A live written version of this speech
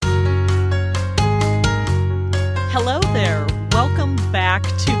Hello there. Welcome back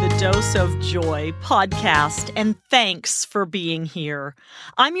to the Dose of Joy podcast, and thanks for being here.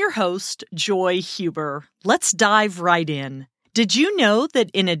 I'm your host, Joy Huber. Let's dive right in. Did you know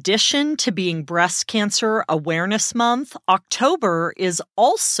that in addition to being Breast Cancer Awareness Month, October is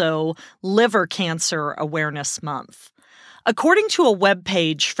also Liver Cancer Awareness Month? According to a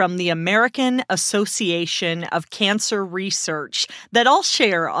webpage from the American Association of Cancer Research that I'll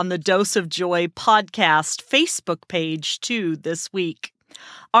share on the Dose of Joy podcast Facebook page too this week,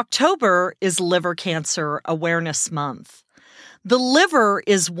 October is Liver Cancer Awareness Month. The liver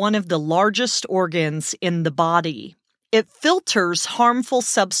is one of the largest organs in the body. It filters harmful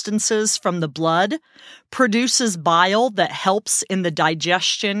substances from the blood, produces bile that helps in the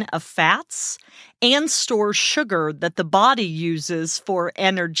digestion of fats, and stores sugar that the body uses for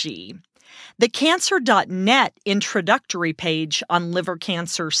energy. The Cancer.net introductory page on liver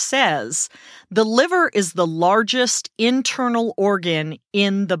cancer says, the liver is the largest internal organ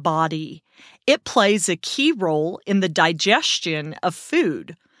in the body. It plays a key role in the digestion of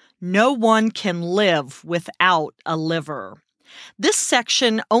food. No one can live without a liver. This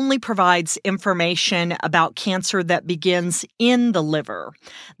section only provides information about cancer that begins in the liver.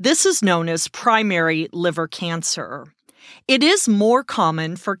 This is known as primary liver cancer. It is more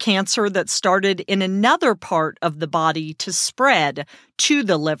common for cancer that started in another part of the body to spread to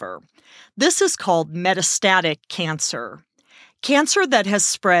the liver. This is called metastatic cancer. Cancer that has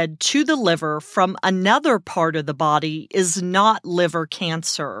spread to the liver from another part of the body is not liver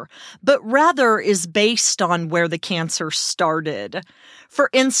cancer, but rather is based on where the cancer started. For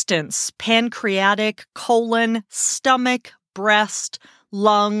instance, pancreatic, colon, stomach, breast,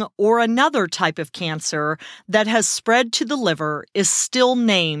 lung, or another type of cancer that has spread to the liver is still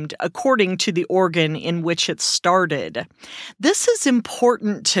named according to the organ in which it started. This is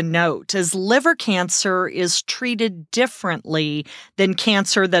important to note as liver cancer is treated differently than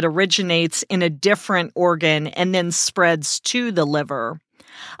cancer that originates in a different organ and then spreads to the liver.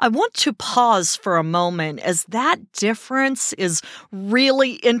 I want to pause for a moment as that difference is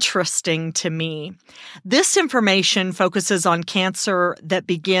really interesting to me. This information focuses on cancer that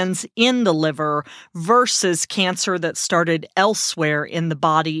begins in the liver versus cancer that started elsewhere in the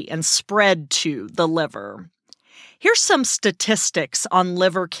body and spread to the liver. Here's some statistics on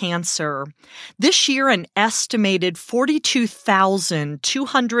liver cancer. This year, an estimated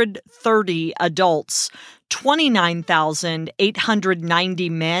 42,230 adults, 29,890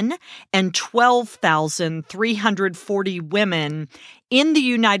 men, and 12,340 women in the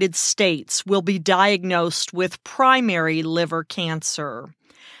United States will be diagnosed with primary liver cancer.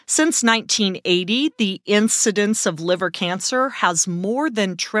 Since 1980, the incidence of liver cancer has more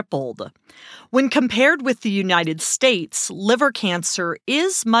than tripled. When compared with the United States, liver cancer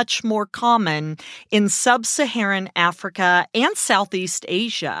is much more common in sub-Saharan Africa and Southeast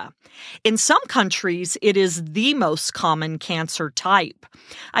Asia. In some countries, it is the most common cancer type.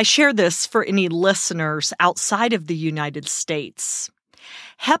 I share this for any listeners outside of the United States.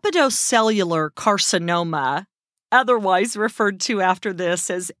 Hepatocellular carcinoma, otherwise referred to after this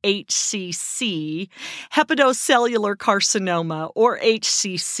as HCC, hepatocellular carcinoma, or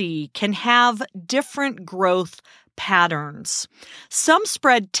HCC, can have different growth patterns. Some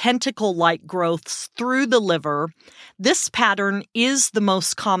spread tentacle-like growths through the liver. This pattern is the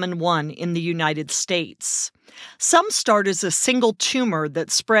most common one in the United States. Some start as a single tumor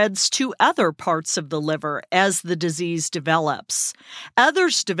that spreads to other parts of the liver as the disease develops.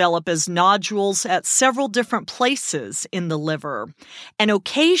 Others develop as nodules at several different places in the liver, and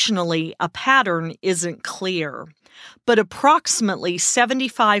occasionally a pattern isn't clear. But approximately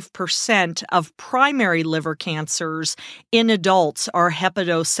 75% of primary liver cancers in adults are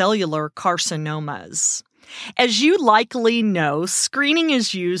hepatocellular carcinomas. As you likely know, screening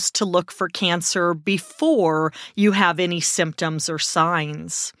is used to look for cancer before you have any symptoms or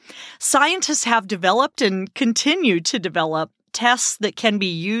signs. Scientists have developed and continue to develop tests that can be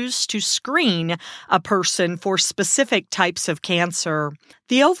used to screen a person for specific types of cancer.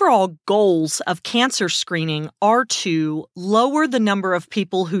 The overall goals of cancer screening are to lower the number of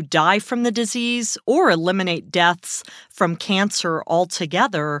people who die from the disease or eliminate deaths from cancer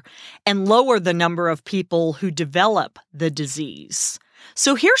altogether, and lower the number of people who develop the disease.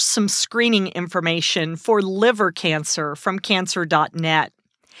 So here's some screening information for liver cancer from Cancer.net.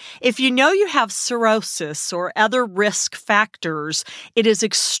 If you know you have cirrhosis or other risk factors, it is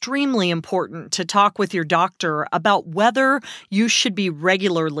extremely important to talk with your doctor about whether you should be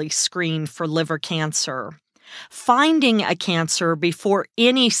regularly screened for liver cancer. Finding a cancer before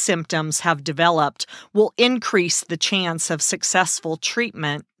any symptoms have developed will increase the chance of successful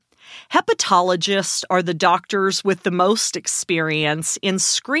treatment. Hepatologists are the doctors with the most experience in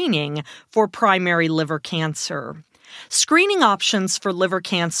screening for primary liver cancer. Screening options for liver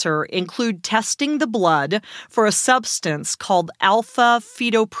cancer include testing the blood for a substance called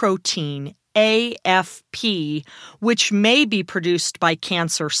alpha-fetoprotein, AFP, which may be produced by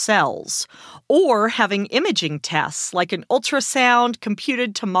cancer cells, or having imaging tests like an ultrasound,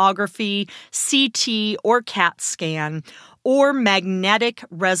 computed tomography, CT or CAT scan, or magnetic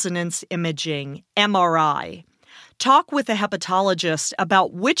resonance imaging, MRI. Talk with a hepatologist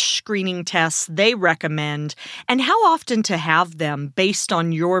about which screening tests they recommend and how often to have them based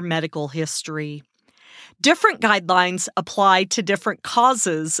on your medical history. Different guidelines apply to different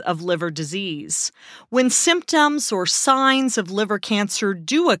causes of liver disease. When symptoms or signs of liver cancer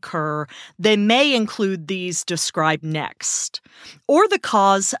do occur, they may include these described next. Or the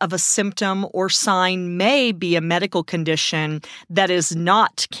cause of a symptom or sign may be a medical condition that is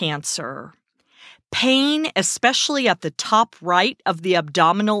not cancer. Pain, especially at the top right of the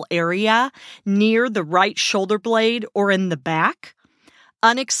abdominal area, near the right shoulder blade or in the back.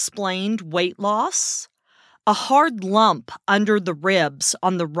 Unexplained weight loss. A hard lump under the ribs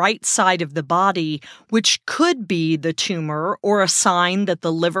on the right side of the body, which could be the tumor or a sign that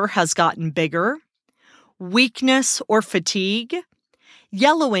the liver has gotten bigger. Weakness or fatigue.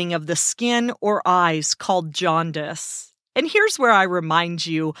 Yellowing of the skin or eyes called jaundice. And here's where I remind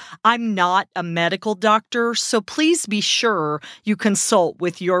you, I'm not a medical doctor, so please be sure you consult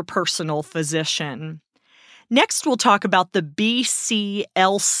with your personal physician. Next, we'll talk about the BCLC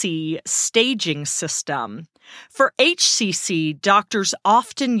staging system. For HCC, doctors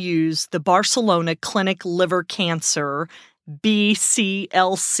often use the Barcelona Clinic Liver Cancer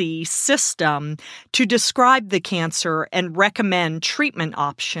BCLC system to describe the cancer and recommend treatment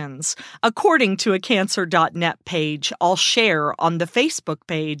options, according to a cancer.net page I'll share on the Facebook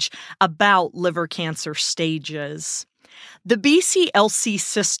page about liver cancer stages. The BCLC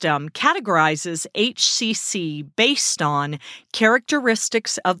system categorizes HCC based on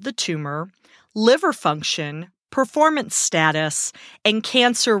characteristics of the tumor, liver function, performance status, and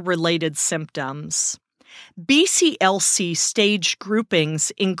cancer-related symptoms. BCLC stage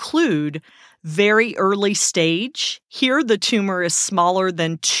groupings include very early stage. Here, the tumor is smaller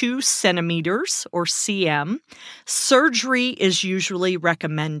than 2 centimeters or cm. Surgery is usually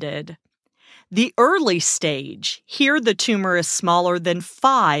recommended. The early stage. Here, the tumor is smaller than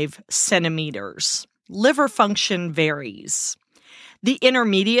 5 centimeters. Liver function varies. The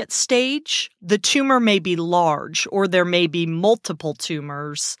intermediate stage, the tumor may be large or there may be multiple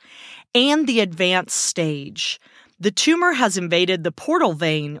tumors. And the advanced stage, the tumor has invaded the portal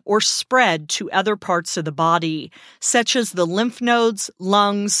vein or spread to other parts of the body, such as the lymph nodes,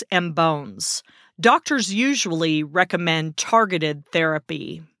 lungs, and bones. Doctors usually recommend targeted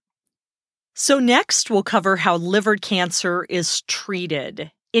therapy. So next, we'll cover how liver cancer is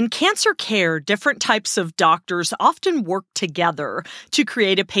treated. In cancer care, different types of doctors often work together to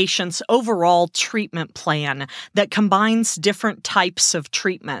create a patient's overall treatment plan that combines different types of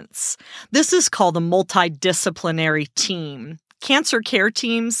treatments. This is called a multidisciplinary team. Cancer care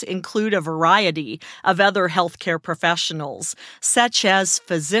teams include a variety of other healthcare professionals, such as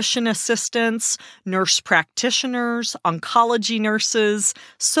physician assistants, nurse practitioners, oncology nurses,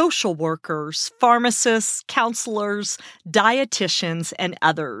 social workers, pharmacists, counselors, dietitians, and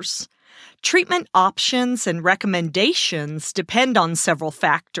others. Treatment options and recommendations depend on several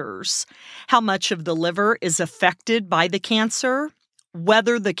factors: how much of the liver is affected by the cancer,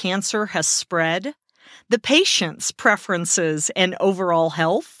 whether the cancer has spread, the patient's preferences and overall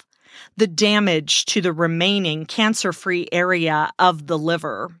health, the damage to the remaining cancer-free area of the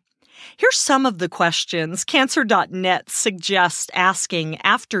liver. Here's some of the questions Cancer.net suggests asking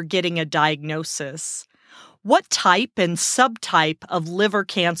after getting a diagnosis. What type and subtype of liver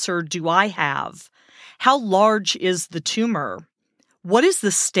cancer do I have? How large is the tumor? What is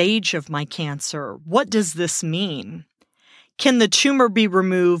the stage of my cancer? What does this mean? Can the tumor be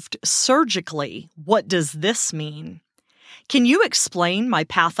removed surgically? What does this mean? Can you explain my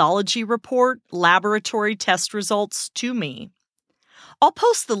pathology report, laboratory test results to me? I'll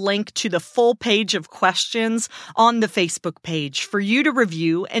post the link to the full page of questions on the Facebook page for you to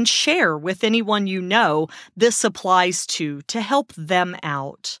review and share with anyone you know this applies to help them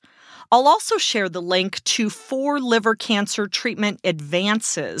out. I'll also share the link to 4 liver cancer treatment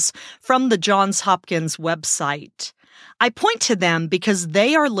advances from the Johns Hopkins website. I point to them because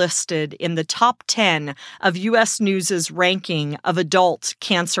they are listed in the top 10 of U.S. News' ranking of adult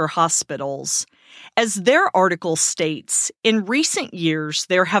cancer hospitals. As their article states, in recent years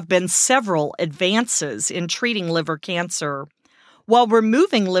there have been several advances in treating liver cancer. While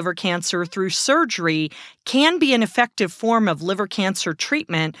removing liver cancer through surgery can be an effective form of liver cancer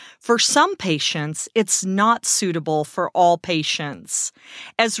treatment, for some patients, it's not suitable for all patients.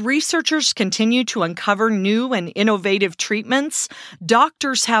 As researchers continue to uncover new and innovative treatments,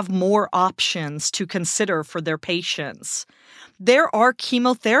 doctors have more options to consider for their patients. There are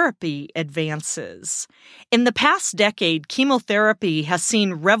chemotherapy advances. In the past decade, chemotherapy has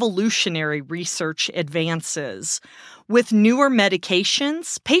seen revolutionary research advances. With newer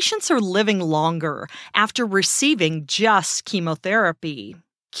medications, patients are living longer after receiving just chemotherapy.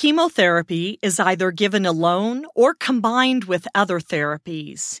 Chemotherapy is either given alone or combined with other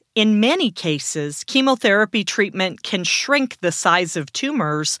therapies. In many cases, chemotherapy treatment can shrink the size of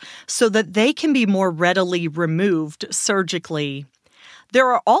tumors so that they can be more readily removed surgically.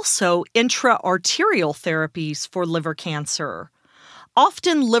 There are also intra-arterial therapies for liver cancer.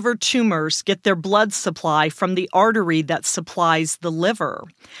 Often liver tumors get their blood supply from the artery that supplies the liver.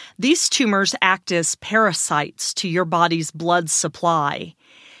 These tumors act as parasites to your body's blood supply.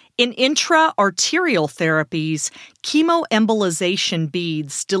 In intra-arterial therapies, chemoembolization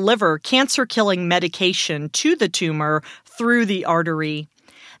beads deliver cancer-killing medication to the tumor through the artery.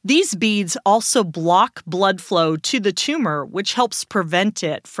 These beads also block blood flow to the tumor, which helps prevent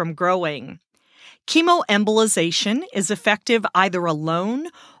it from growing. Chemoembolization is effective either alone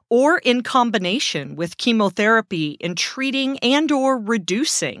or in combination with chemotherapy in treating and/or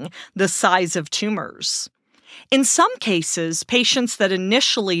reducing the size of tumors. In some cases, patients that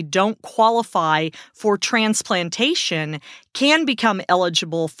initially don't qualify for transplantation can become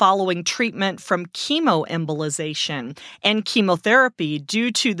eligible following treatment from chemoembolization and chemotherapy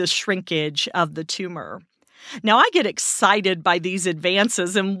due to the shrinkage of the tumor. Now, I get excited by these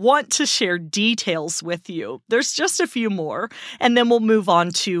advances and want to share details with you. There's just a few more, and then we'll move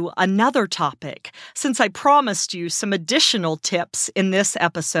on to another topic, since I promised you some additional tips in this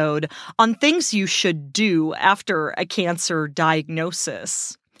episode on things you should do after a cancer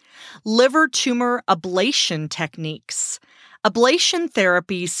diagnosis. Liver tumor ablation techniques. Ablation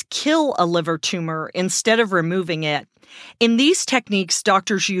therapies kill a liver tumor instead of removing it. In these techniques,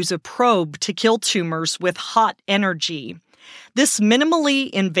 doctors use a probe to kill tumors with hot energy. This minimally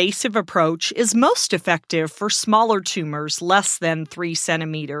invasive approach is most effective for smaller tumors less than 3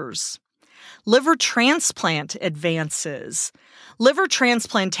 centimeters. Liver transplant advances. Liver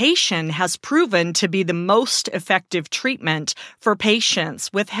transplantation has proven to be the most effective treatment for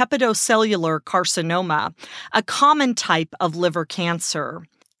patients with hepatocellular carcinoma, a common type of liver cancer.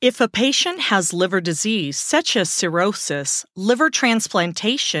 If a patient has liver disease, such as cirrhosis, liver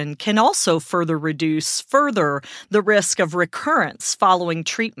transplantation can also reduce the risk of recurrence following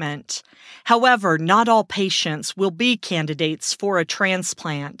treatment. However, not all patients will be candidates for a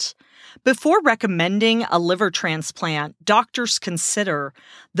transplant. Before recommending a liver transplant, doctors consider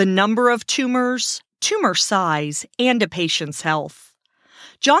the number of tumors, tumor size, and a patient's health.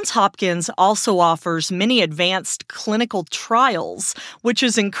 Johns Hopkins also offers many advanced clinical trials, which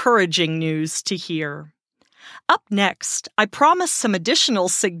is encouraging news to hear. Up next, I promise some additional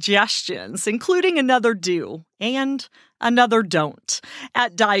suggestions, including another do and another don't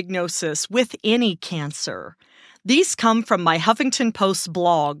at diagnosis with any cancer. These come from my Huffington Post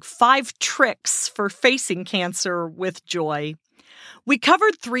blog, 5 Tricks for Facing Cancer with Joy. We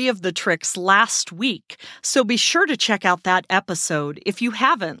covered 3 of the tricks last week, so be sure to check out that episode if you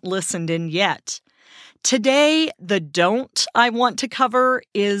haven't listened in yet. Today, the don't I want to cover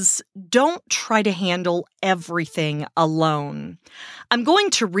is don't try to handle everything alone. I'm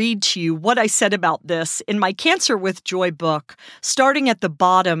going to read to you what I said about this in my Cancer with Joy book, starting at the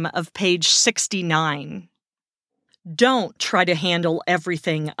bottom of page 69. Don't try to handle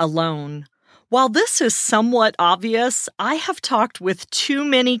everything alone. While this is somewhat obvious, I have talked with too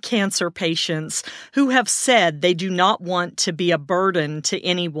many cancer patients who have said they do not want to be a burden to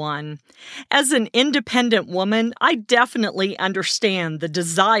anyone. As an independent woman, I definitely understand the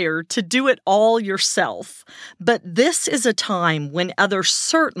desire to do it all yourself. But this is a time when others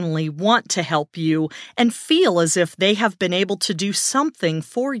certainly want to help you and feel as if they have been able to do something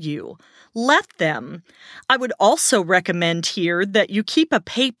for you. Let them. I would also recommend here that you keep a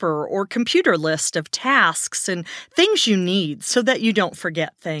paper or computer list of tasks and things you need so that you don't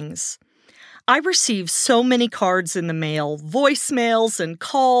forget things. I receive so many cards in the mail, voicemails and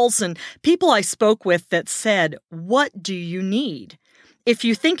calls, and people I spoke with that said, "What do you need?" If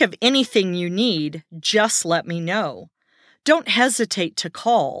you think of anything you need, just let me know. Don't hesitate to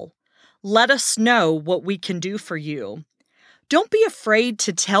call. Let us know what we can do for you. Don't be afraid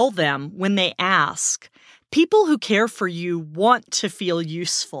to tell them when they ask. People who care for you want to feel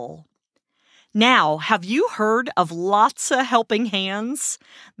useful. Now, have you heard of Lotsa Helping Hands?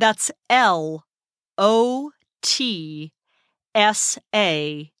 That's LOTSA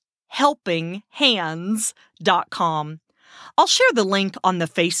helpinghands.com. I'll share the link on the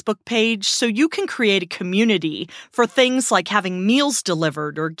Facebook page so you can create a community for things like having meals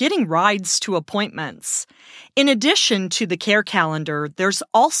delivered or getting rides to appointments. In addition to the care calendar, there's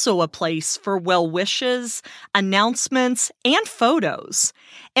also a place for well wishes, announcements, and photos.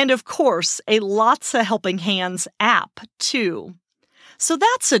 And of course, a Lotsa Helping Hands app, too. So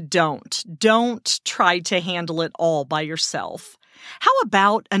that's a don't. Don't try to handle it all by yourself. How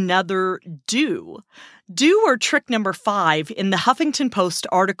about another do? Do, or trick number 5 in the Huffington Post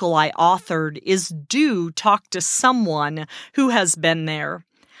article I authored, is do talk to someone who has been there.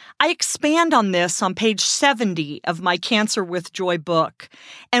 I expand on this on page 70 of my Cancer with Joy book,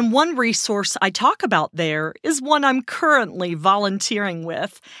 and one resource I talk about there is one I'm currently volunteering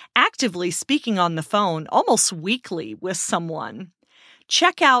with, actively speaking on the phone almost weekly with someone.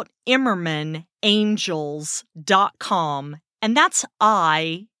 Check out ImmermanAngels.com, and that's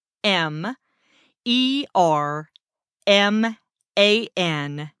IMERMAN,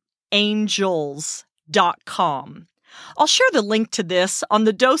 angels.com. I'll share the link to this on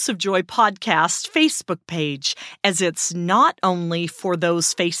the Dose of Joy podcast Facebook page, as it's not only for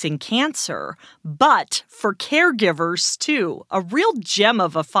those facing cancer, but for caregivers too, a real gem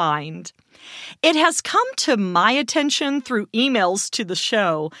of a find. It has come to my attention through emails to the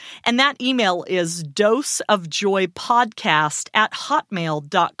show, and that email is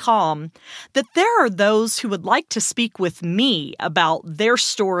doseofjoypodcast@hotmail.com, that there are those who would like to speak with me about their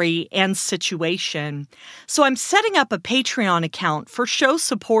story and situation. So I'm setting up a Patreon account for show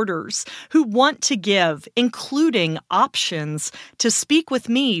supporters who want to give, including options to speak with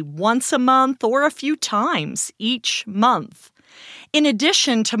me once a month or a few times each month. In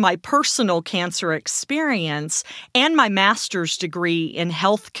addition to my personal cancer experience and my master's degree in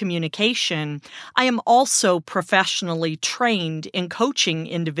health communication, I am also professionally trained in coaching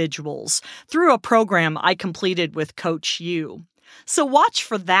individuals through a program I completed with Coach U. So watch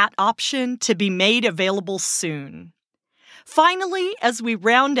for that option to be made available soon. Finally, as we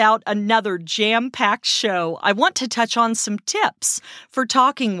round out another jam-packed show, I want to touch on some tips for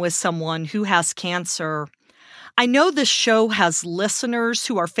talking with someone who has cancer. I know this show has listeners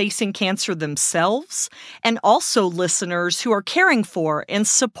who are facing cancer themselves, and also listeners who are caring for and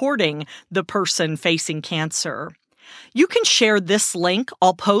supporting the person facing cancer. You can share this link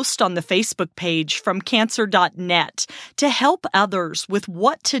I'll post on the Facebook page from cancer.net to help others with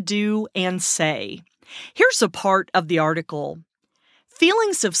what to do and say. Here's a part of the article.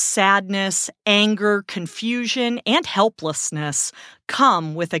 Feelings of sadness, anger, confusion, and helplessness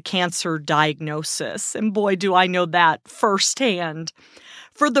come with a cancer diagnosis. And boy, do I know that firsthand.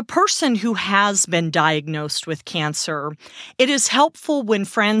 For the person who has been diagnosed with cancer, it is helpful when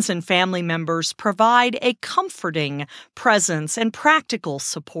friends and family members provide a comforting presence and practical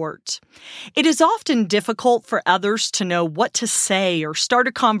support. It is often difficult for others to know what to say or start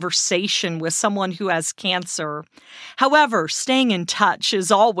a conversation with someone who has cancer. However, staying in touch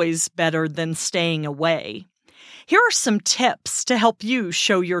is always better than staying away. Here are some tips to help you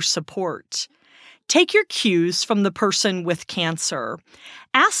show your support. Take your cues from the person with cancer.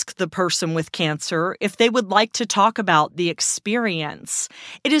 Ask the person with cancer if they would like to talk about the experience.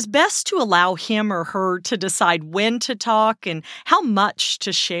 It is best to allow him or her to decide when to talk and how much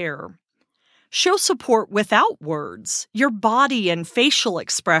to share. Show support without words. Your body and facial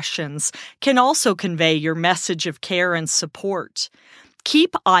expressions can also convey your message of care and support.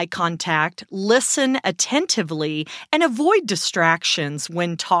 Keep eye contact, listen attentively, and avoid distractions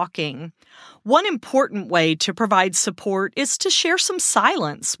when talking. One important way to provide support is to share some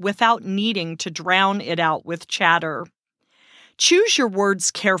silence without needing to drown it out with chatter. Choose your words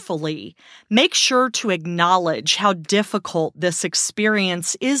carefully. Make sure to acknowledge how difficult this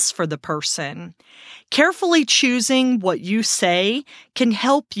experience is for the person. Carefully choosing what you say can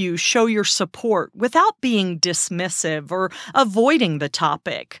help you show your support without being dismissive or avoiding the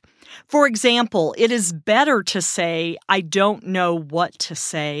topic. For example, it is better to say, "I don't know what to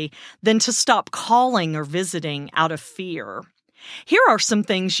say," than to stop calling or visiting out of fear. Here are some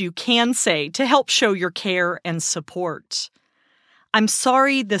things you can say to help show your care and support. "I'm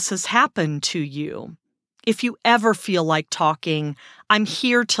sorry this has happened to you. If you ever feel like talking, I'm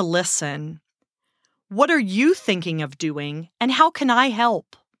here to listen. What are you thinking of doing, and how can I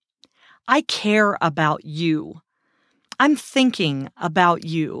help? I care about you. I'm thinking about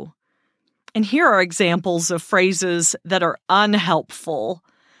you." And here are examples of phrases that are unhelpful.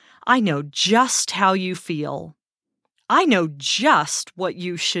 "I know just how you feel. I know just what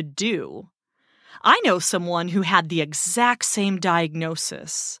you should do. I know someone who had the exact same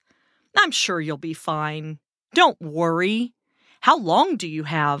diagnosis. I'm sure you'll be fine. Don't worry. How long do you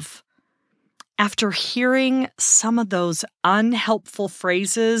have? After hearing some of those unhelpful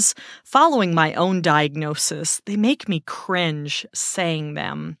phrases following my own diagnosis, they make me cringe saying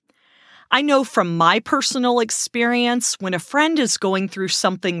them. I know from my personal experience, when a friend is going through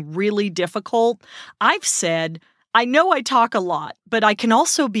something really difficult, I've said, I know I talk a lot, but I can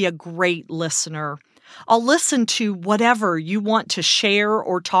also be a great listener. I'll listen to whatever you want to share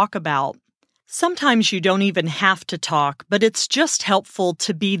or talk about. Sometimes you don't even have to talk, but it's just helpful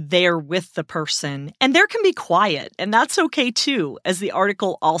to be there with the person. And there can be quiet, and that's okay too, as the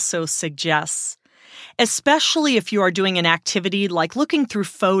article also suggests. Especially if you are doing an activity like looking through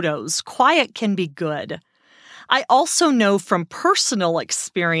photos, quiet can be good. I also know from personal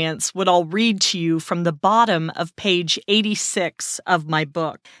experience what I'll read to you from the bottom of page 86 of my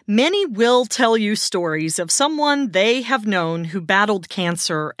book. Many will tell you stories of someone they have known who battled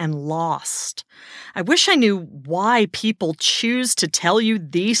cancer and lost. I wish I knew why people choose to tell you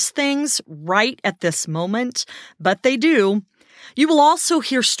these things right at this moment, but they do. You will also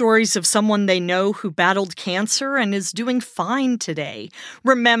hear stories of someone they know who battled cancer and is doing fine today.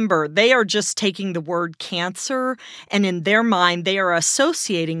 Remember, they are just taking the word cancer, and in their mind, they are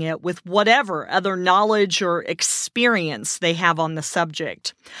associating it with whatever other knowledge or experience they have on the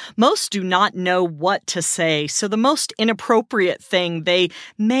subject. Most do not know what to say, so the most inappropriate thing they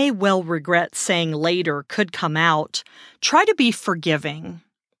may well regret saying later could come out. Try to be forgiving.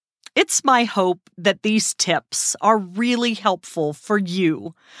 It's my hope that these tips are really helpful for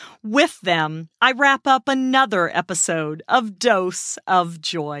you. With them, I wrap up another episode of Dose of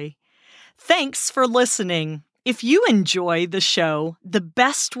Joy. Thanks for listening. If you enjoy the show, the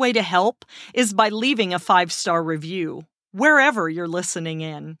best way to help is by leaving a 5-star review, wherever you're listening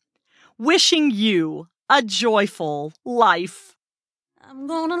in. Wishing you a joyful life. I'm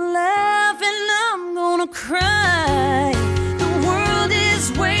gonna laugh and I'm gonna cry. The world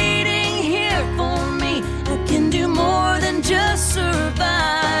is waiting here for me. I can do more than just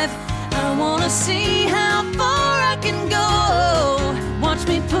survive. I wanna see how far I can go.